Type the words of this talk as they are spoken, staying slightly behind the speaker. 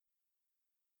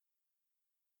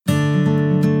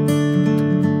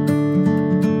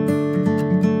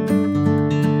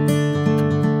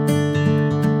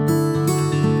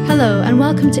and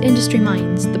welcome to Industry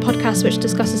Minds, the podcast which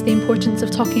discusses the importance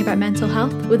of talking about mental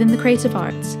health within the creative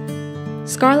arts.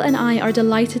 Scarlett and I are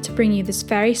delighted to bring you this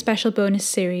very special bonus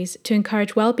series to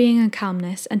encourage well-being and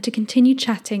calmness and to continue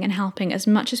chatting and helping as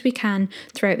much as we can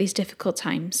throughout these difficult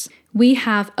times. We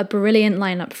have a brilliant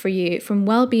lineup for you, from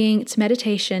well-being to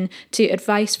meditation to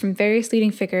advice from various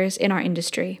leading figures in our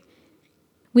industry.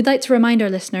 We'd like to remind our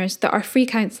listeners that our free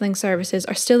counselling services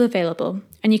are still available,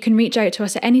 and you can reach out to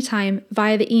us at any time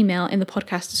via the email in the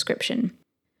podcast description.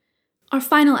 Our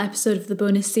final episode of the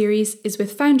bonus series is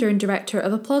with founder and director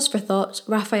of Applause for Thought,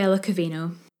 Raffaella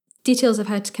Covino. Details of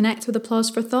how to connect with Applause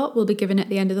for Thought will be given at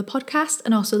the end of the podcast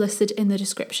and also listed in the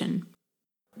description.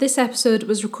 This episode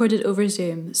was recorded over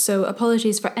Zoom, so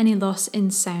apologies for any loss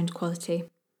in sound quality.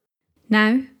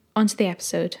 Now, on to the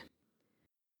episode.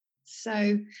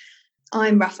 So,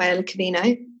 I'm Raffaella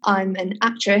Covino. I'm an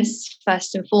actress,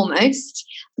 first and foremost.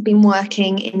 I've been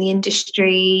working in the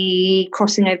industry,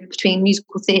 crossing over between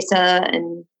musical theatre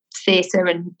and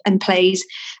plays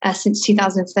since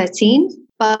 2013.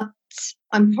 But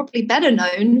I'm probably better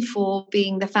known for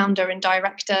being the founder and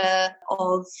director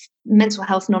of mental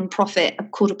health non-profit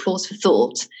called Applause for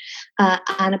Thought.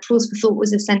 And Applause for Thought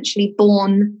was essentially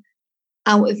born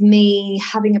out of me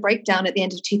having a breakdown at the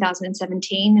end of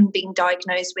 2017 and being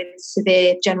diagnosed with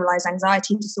severe generalized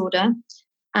anxiety disorder,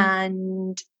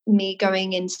 and me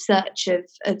going in search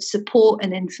of support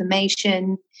and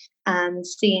information and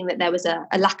seeing that there was a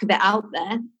lack of it out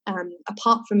there,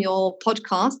 apart from your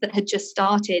podcast that had just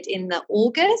started in the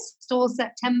August or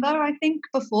September, I think,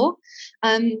 before,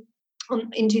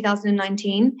 in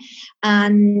 2019.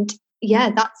 And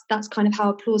yeah, that's kind of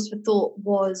how Applause for Thought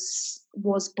was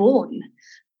born.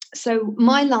 So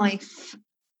my life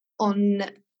on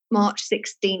March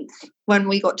 16th, when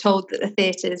we got told that the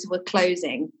theatres were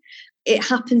closing, it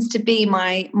happens to be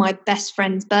my best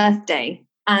friend's birthday,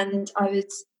 and I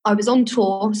was on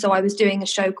tour. So I was doing a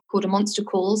show called A Monster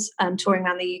Calls, touring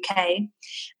around the UK,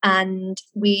 and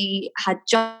we had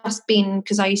just been,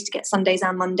 because I used to get Sundays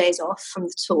and Mondays off from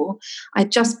the tour, I'd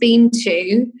just been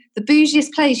to the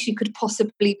bougiest place you could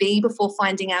possibly be before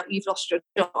finding out you've lost your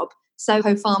job,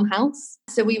 Soho Farmhouse.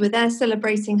 So we were there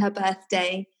celebrating her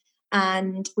birthday,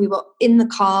 and we were in the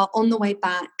car on the way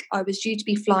back. I was due to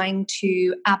be flying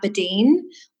to Aberdeen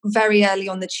very early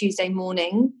on the Tuesday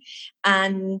morning,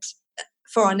 and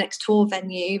for our next tour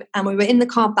venue, and we were in the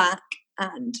car back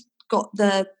and got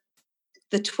the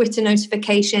Twitter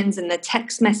notifications and the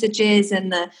text messages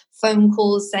and the phone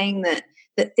calls saying that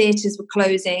theatres were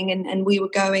closing and we were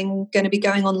going to be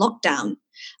going on lockdown.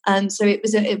 So it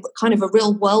was kind of a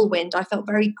real whirlwind. I felt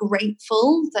very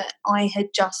grateful that I had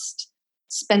just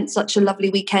spent such a lovely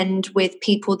weekend with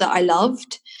people that I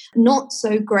loved. Not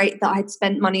so great that I'd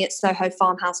spent money at Soho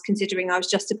Farmhouse, considering I was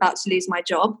just about to lose my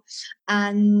job.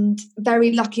 And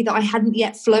very lucky that I hadn't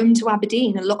yet flown to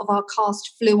Aberdeen. A lot of our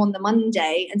cast flew on the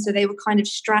Monday, and so they were kind of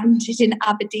stranded in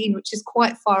Aberdeen, which is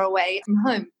quite far away from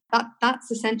home.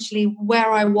 That's essentially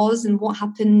where I was and what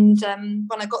happened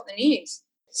when I got the news.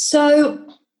 So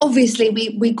obviously,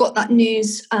 we got that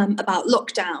news about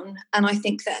lockdown, and I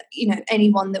think that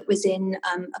anyone that was in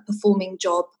a performing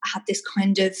job had this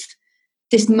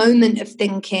moment of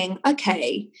thinking,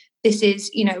 okay, this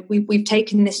is we've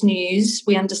taken this news,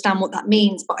 we understand what that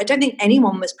means, but I don't think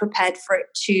anyone was prepared for it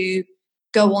to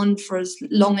go on for as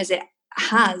long as it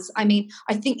has. I mean,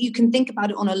 I think you can think about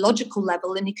it on a logical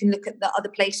level, and you can look at the other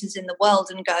places in the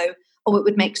world and go, oh, it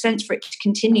would make sense for it to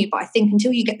continue. But I think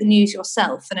until you get the news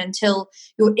yourself and until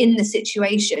you're in the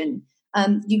situation,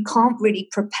 you can't really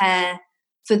prepare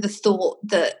for the thought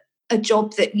that a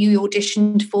job that you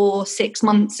auditioned for 6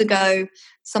 months ago,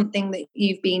 something that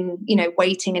you've been,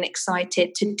 waiting and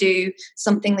excited to do,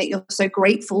 something that you're so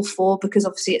grateful for, because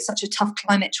obviously it's such a tough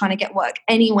climate trying to get work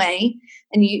anyway,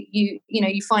 and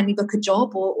you finally book a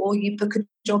job, or you book a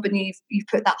job and you've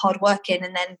put that hard work in,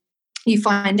 and then you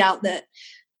find out that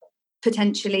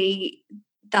potentially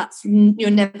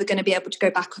you're never going to be able to go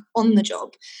back on the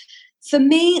job. For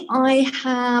me, I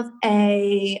have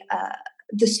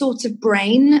the sort of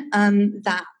brain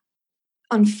that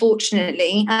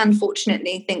unfortunately and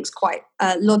fortunately thinks quite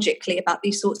logically about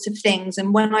these sorts of things.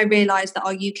 And when I realised that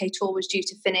our UK tour was due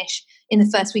to finish in the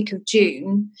first week of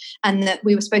June, and that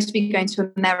we were supposed to be going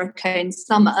to America in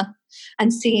summer,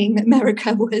 and seeing that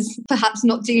America was perhaps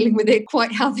not dealing with it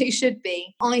quite how they should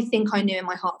be, I think I knew in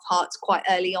my heart of hearts quite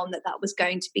early on that was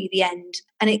going to be the end.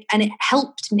 And it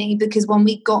helped me, because when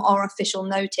we got our official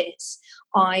notice,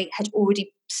 I had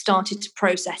already started to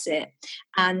process it,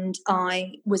 and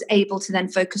I was able to then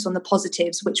focus on the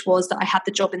positives, which was that I had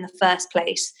the job in the first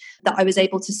place, that I was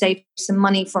able to save some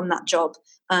money from that job,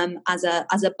 as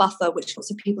a buffer, which lots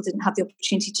of people didn't have the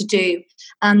opportunity to do.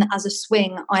 And as a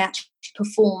swing, I actually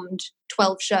performed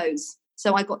 12 shows.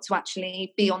 So I got to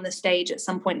actually be on the stage at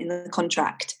some point in the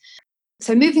contract.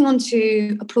 So moving on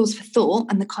to Applause for Thought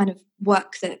and the kind of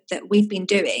work that we've been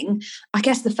doing, I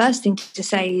guess the first thing to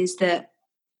say is that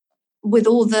with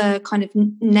all the kind of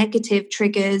negative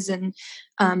triggers and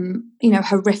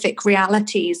horrific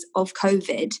realities of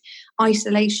COVID,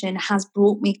 isolation has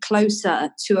brought me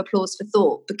closer to Applause for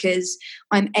Thought, because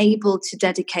I'm able to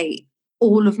dedicate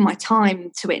all of my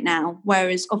time to it now.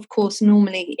 Whereas, of course,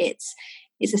 normally it's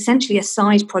essentially a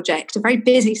side project, a very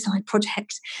busy side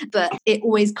project, but it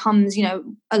always comes,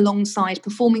 alongside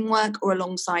performing work or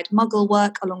alongside muggle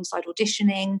work, alongside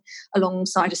auditioning,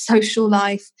 alongside a social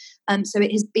life. So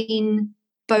it has been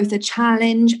both a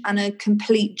challenge and a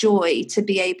complete joy to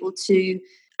be able to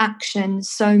action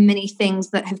so many things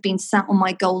that have been sat on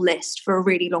my goal list for a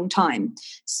really long time.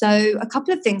 So a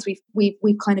couple of things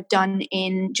we've kind of done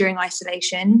during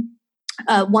isolation.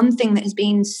 One thing that has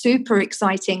been super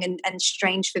exciting and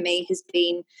strange for me has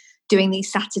been doing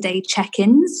these Saturday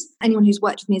check-ins. Anyone who's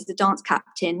worked with me as the dance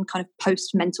captain, kind of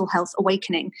post mental health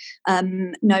awakening,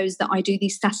 knows that I do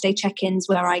these Saturday check-ins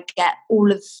where I get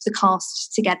all of the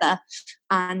cast together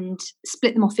and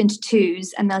split them off into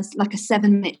twos, and there's like a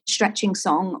 7-minute stretching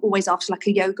song always after like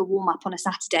a yoga warm-up on a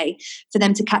Saturday for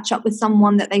them to catch up with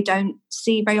someone that they don't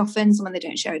see very often, someone they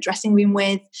don't share a dressing room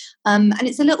with, and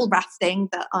it's a little RAF thing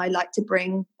that I like to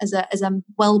bring as a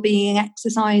well-being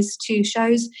exercise to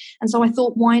shows. And so I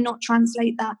thought, why not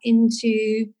translate that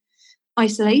into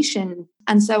isolation?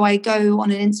 And so I go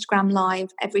on an Instagram live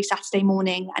every Saturday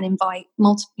morning and invite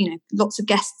lots of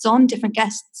guests on, different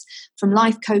guests, from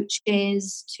life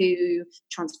coaches to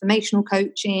transformational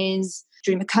coaches.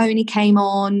 Drew McConey came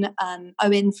on,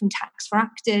 Owen from Tax for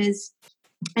Actors.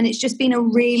 And it's just been a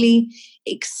really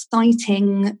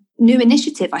exciting new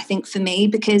initiative, I think, for me,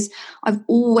 because I've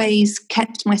always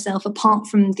kept myself, apart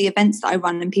from the events that I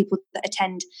run and people that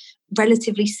attend,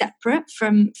 relatively separate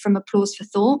from Applause for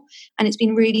Thought. And it's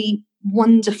been really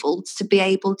wonderful to be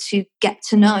able to get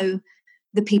to know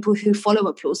the people who follow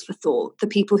Applause for Thought, the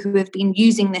people who have been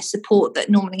using this support that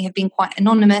normally have been quite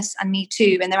anonymous, and me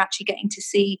too, and they're actually getting to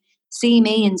see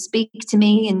me and speak to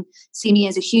me and see me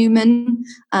as a human,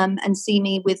 and see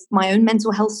me with my own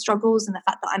mental health struggles and the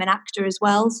fact that I'm an actor as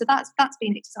well. So that's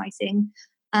been exciting.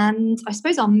 And I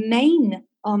suppose our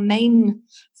main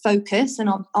focus and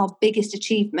our biggest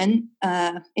achievement,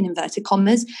 in inverted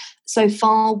commas, so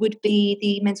far would be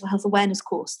the mental health awareness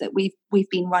course that we've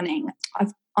been running.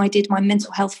 I did my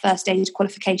mental health first aid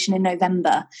qualification in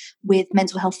November with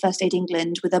Mental Health First Aid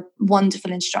England with a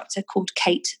wonderful instructor called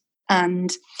Kate,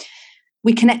 and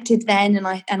we connected then,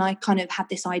 and I kind of had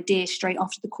this idea straight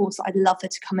after the course that I'd love her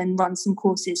to come and run some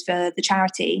courses for the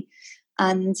charity.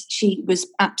 And she was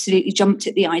absolutely jumped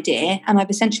at the idea. And I've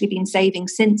essentially been saving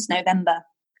since November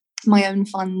my own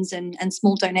funds and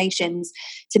small donations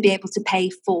to be able to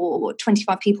pay for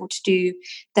 25 people to do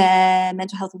their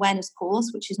mental health awareness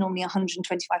course, which is normally £125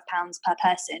 per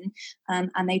person.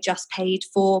 And they just paid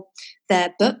for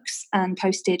their books and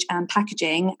postage and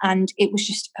packaging. And it was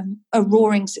just a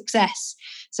roaring success.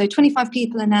 So 25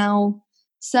 people are now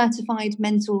certified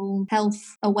mental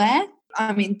health aware.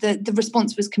 I mean, the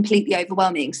response was completely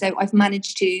overwhelming. So I've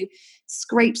managed to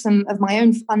scrape some of my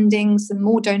own funding, some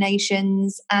more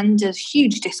donations, and a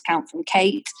huge discount from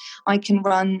Kate. I can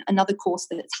run another course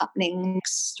that's happening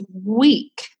next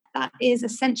week. That is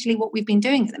essentially what we've been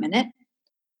doing at the minute.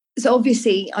 So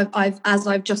obviously, as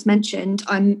I've just mentioned,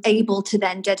 I'm able to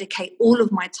then dedicate all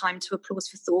of my time to Applause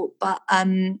for Thought. But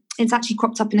it's actually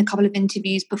cropped up in a couple of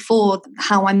interviews before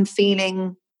how I'm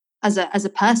feeling as a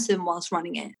person whilst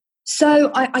running it.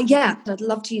 So I'd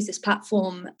love to use this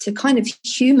platform to kind of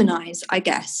humanize, I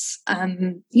guess.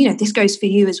 This goes for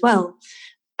you as well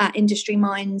at Industry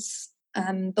Minds,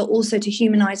 but also to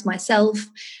humanize myself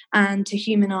and to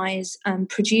humanize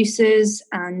producers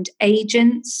and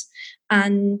agents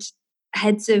and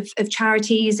heads of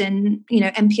charities and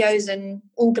NPOs and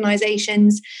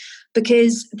organizations,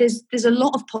 because there's a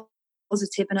lot of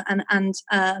positive and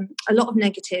a lot of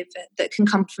negative that can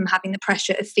come from having the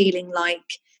pressure of feeling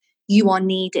like you are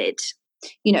needed,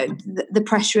 the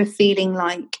pressure of feeling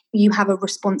like you have a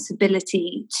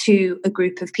responsibility to a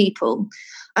group of people.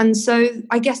 And so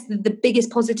I guess the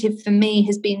biggest positive for me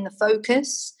has been the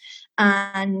focus,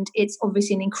 and it's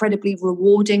obviously an incredibly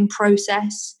rewarding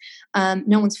process.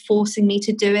 No one's forcing me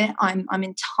to do it. I'm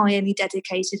entirely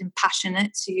dedicated and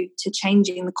passionate to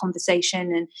changing the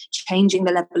conversation and changing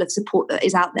the level of support that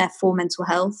is out there for mental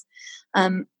health.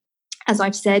 as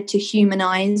I've said, to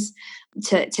humanize,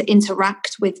 to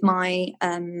interact with my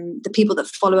the people that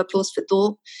follow Applause for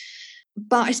Thought.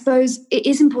 But I suppose it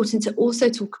is important to also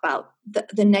talk about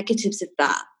the negatives of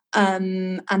that,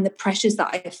 and the pressures that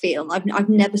I feel. I've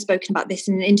never spoken about this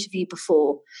in an interview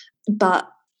before, but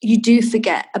you do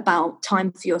forget about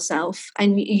time for yourself,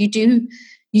 and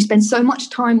you spend so much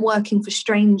time working for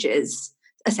strangers,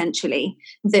 essentially,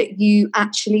 that you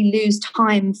actually lose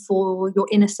time for your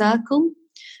inner circle.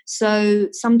 So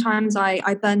sometimes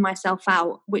I burn myself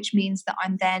out, which means that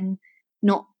I'm then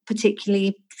not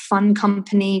particularly fun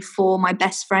company for my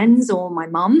best friends or my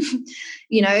mum,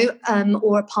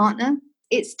 or a partner.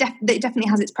 It definitely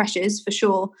has its pressures, for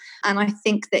sure. And I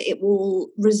think that it will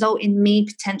result in me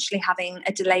potentially having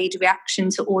a delayed reaction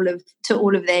to all of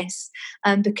this,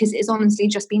 because it's honestly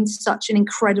just been such an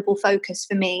incredible focus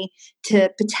for me to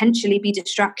potentially be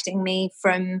distracting me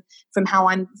from how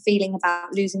I'm feeling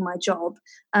about losing my job.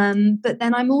 But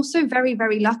then I'm also very,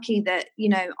 very lucky that,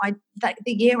 that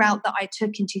the year out that I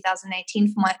took in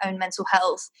 2018 for my own mental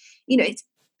health,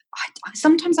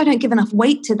 sometimes I don't give enough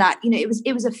weight to that.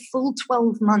 It was a full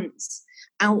 12 months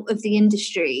out of the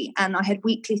industry, and I had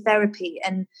weekly therapy,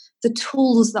 and the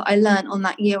tools that I learned on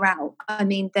that year out, I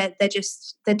mean,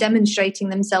 they're demonstrating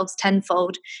themselves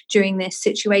tenfold during this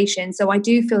situation. So I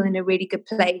do feel in a really good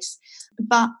place.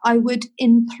 But I would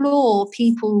implore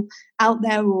people out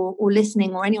there or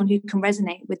listening, or anyone who can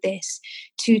resonate with this,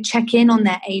 to check in on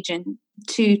their agent,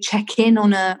 to check in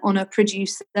on a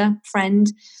producer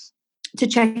friend, to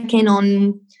check in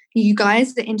on you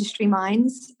guys, the industry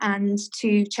minds, and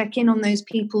to check in on those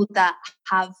people that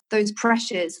have those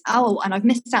pressures. Oh, and I've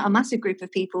missed out a massive group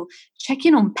of people. Check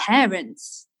in on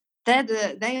parents.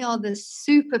 They are the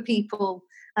super people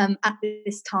at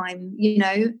this time,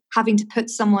 having to put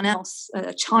someone else,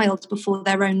 a child, before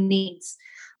their own needs.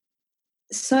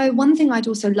 So one thing I'd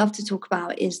also love to talk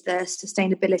about is the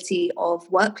sustainability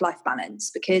of work-life balance,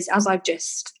 because as I've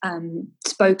just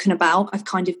spoken about, I've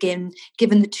kind of given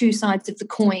the two sides of the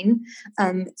coin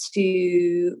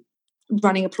to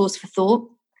running Applause for Thought,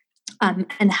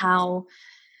 and how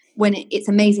when it's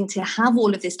amazing to have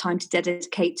all of this time to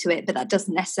dedicate to it, but that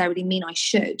doesn't necessarily mean I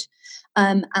should.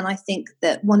 And I think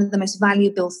that one of the most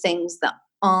valuable things that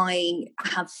I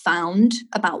have found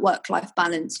about work-life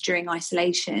balance during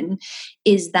isolation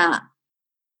is that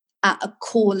at a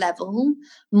core level,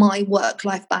 my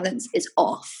work-life balance is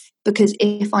off. Because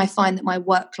if I find that my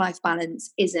work-life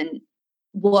balance isn't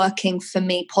working for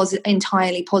me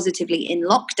entirely positively in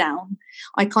lockdown,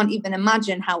 I can't even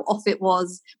imagine how off it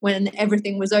was when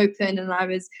everything was open and I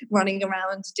was running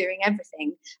around doing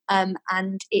everything.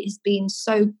 And it has been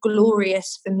so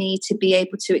glorious for me to be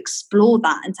able to explore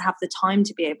that and to have the time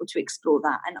to be able to explore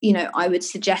that. And, I would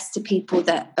suggest to people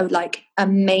that are like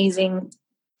amazing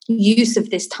use of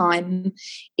this time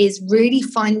is really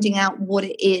finding out what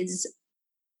it is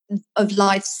of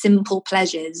life's simple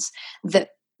pleasures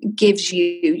that gives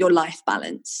you your life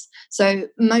balance. So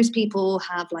most people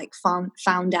have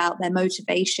found out their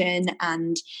motivation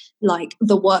and like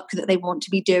the work that they want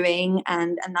to be doing,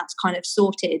 and that's kind of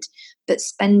sorted. But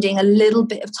spending a little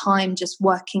bit of time just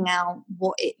working out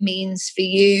what it means for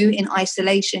you in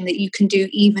isolation, that you can do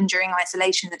even during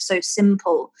isolation, that's so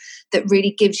simple, that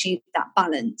really gives you that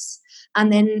balance.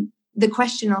 And then the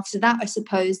question after that, I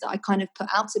suppose, that I kind of put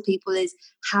out to people is,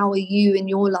 how are you in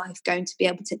your life going to be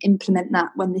able to implement that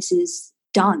when this is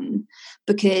done?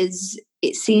 Because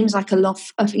it seems like a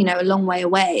long way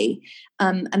away,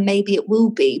 and maybe it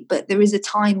will be, but there is a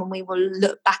time when we will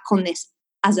look back on this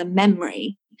as a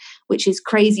memory, which is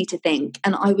crazy to think.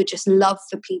 And I would just love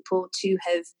for people to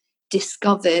have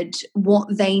discovered what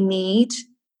they need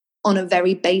on a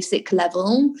very basic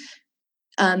level,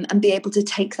 and be able to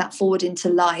take that forward into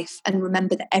life, and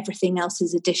remember that everything else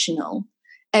is additional.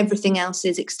 Everything else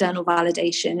is external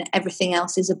validation. Everything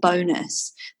else is a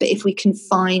bonus. But if we can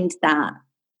find that,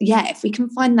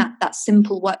 that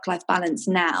simple work-life balance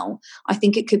now, I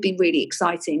think it could be really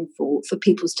exciting for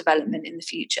people's development in the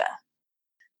future.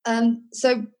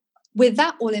 So with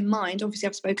that all in mind, obviously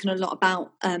I've spoken a lot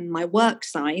about my work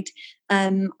side.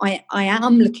 I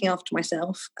am looking after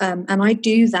myself, and I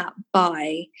do that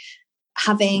by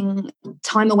having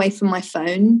time away from my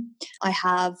phone.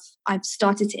 I've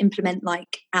started to implement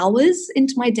like hours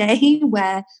into my day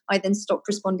where I then stop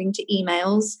responding to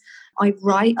emails. I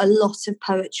write a lot of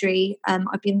poetry.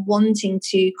 I've been wanting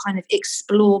to kind of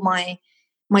explore my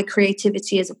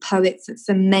creativity as a poet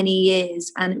for many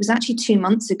years. And it was actually 2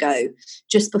 months ago,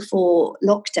 just before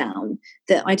lockdown,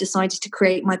 that I decided to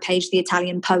create my page, The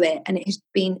Italian Poet. And it has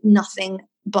been nothing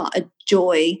but a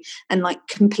joy and like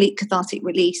complete cathartic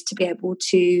release to be able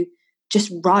to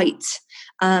just right.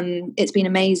 It's been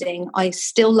amazing. I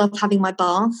still love having my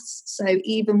baths. So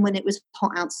even when it was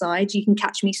hot outside, you can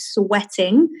catch me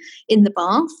sweating in the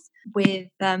bath with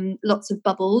lots of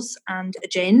bubbles and a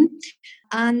gin.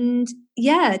 And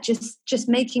yeah, just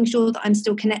making sure that I'm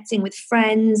still connecting with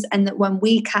friends, and that when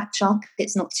we catch up,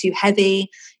 it's not too heavy,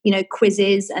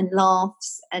 quizzes and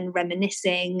laughs and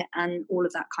reminiscing and all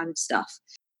of that kind of stuff.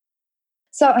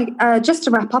 So just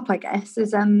to wrap up, I guess,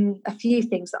 there's a few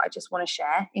things that I just want to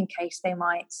share in case they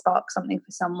might spark something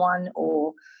for someone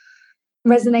or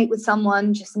resonate with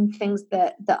someone, just some things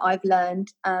that I've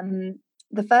learned.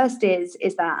 The first is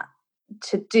that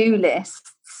to-do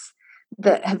lists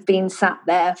that have been sat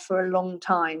there for a long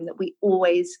time, that we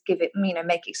always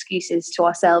make excuses to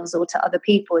ourselves or to other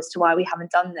people as to why we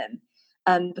haven't done them,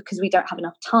 because we don't have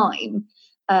enough time.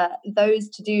 Those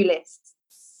to-do lists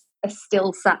are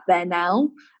still sat there now,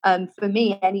 for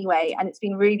me anyway, and it's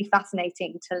been really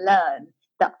fascinating to learn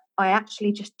that I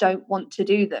actually just don't want to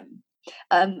do them.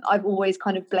 I've always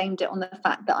kind of blamed it on the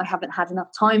fact that I haven't had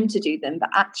enough time to do them, but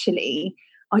actually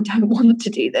I don't want to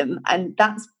do them. And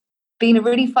that's been a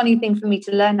really funny thing for me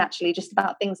to learn, actually, just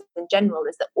about things in general,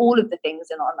 is that all of the things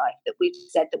in our life that we've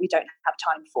said that we don't have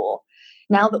time for,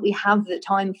 now that we have the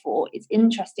time for, it's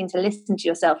interesting to listen to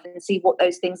yourself and see what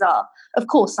those things are. Of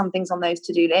course, some things on those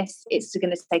to-do lists, it's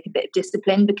going to take a bit of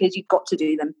discipline because you've got to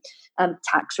do them,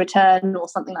 tax return or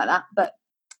something like that. But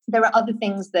there are other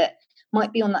things that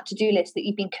might be on that to-do list that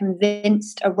you've been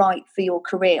convinced are right for your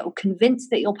career, or convinced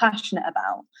that you're passionate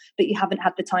about, but you haven't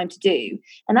had the time to do.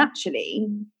 And actually,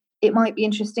 it might be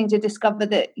interesting to discover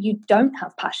that you don't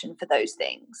have passion for those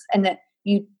things, and that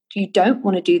you don't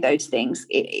want to do those things.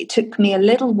 It took me a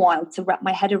little while to wrap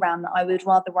my head around that I would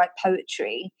rather write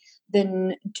poetry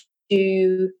than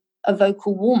do a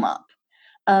vocal warm-up.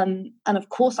 And of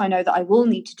course, I know that I will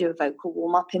need to do a vocal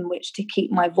warm-up in which to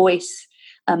keep my voice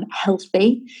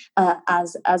healthy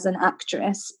as an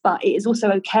actress, but it is also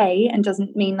okay, and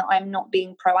doesn't mean that I'm not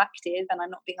being proactive and I'm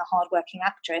not being a hardworking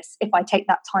actress if I take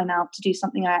that time out to do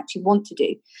something I actually want to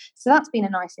do. So that's been a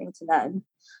nice thing to learn.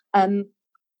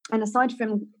 And aside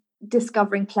from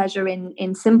discovering pleasure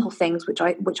in simple things, which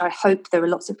I hope there are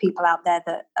lots of people out there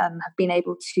that have been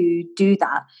able to do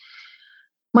that,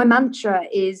 my mantra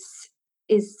is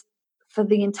for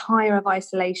the entire of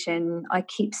isolation, I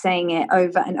keep saying it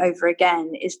over and over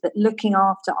again, is that looking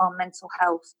after our mental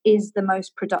health is the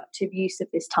most productive use of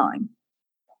this time.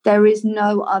 There is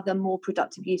no other more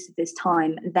productive use of this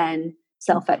time than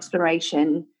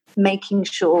self-exploration, making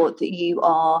sure that you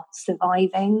are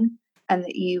surviving and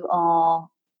that you are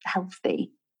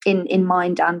healthy in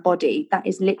mind and body. That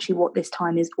is literally what this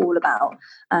time is all about.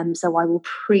 So I will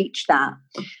preach that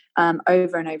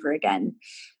over and over again.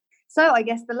 So I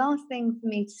guess the last thing for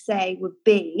me to say would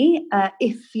be,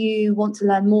 if you want to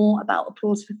learn more about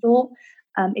Applause for Thought,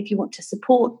 if you want to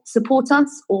support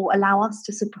us or allow us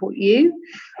to support you,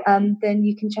 then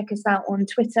you can check us out on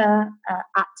Twitter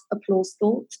at Applause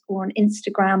Thought, or on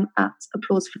Instagram at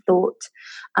Applause for Thought.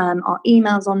 Our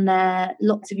email's on there,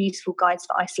 lots of useful guides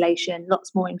for isolation,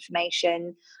 lots more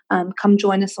information. Come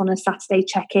join us on a Saturday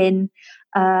check-in,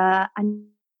 and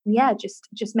yeah,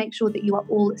 just make sure that you are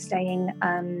all staying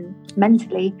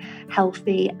mentally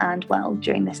healthy and well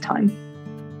during this time.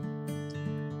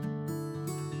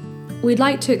 We'd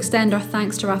like to extend our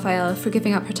thanks to Raffaella for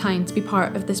giving up her time to be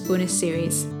part of this bonus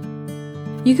series.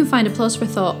 You can find Applause for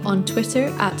Thought on Twitter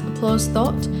at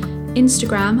ApplauseThought,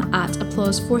 Instagram at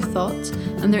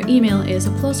ApplauseForThought, and their email is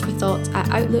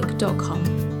applauseforthought@outlook.com.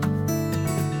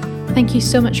 Thank you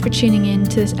so much for tuning in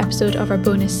to this episode of our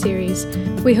bonus series.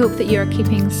 We hope that you are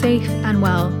keeping safe and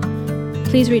well.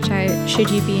 Please reach out should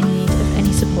you be in need of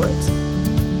any support.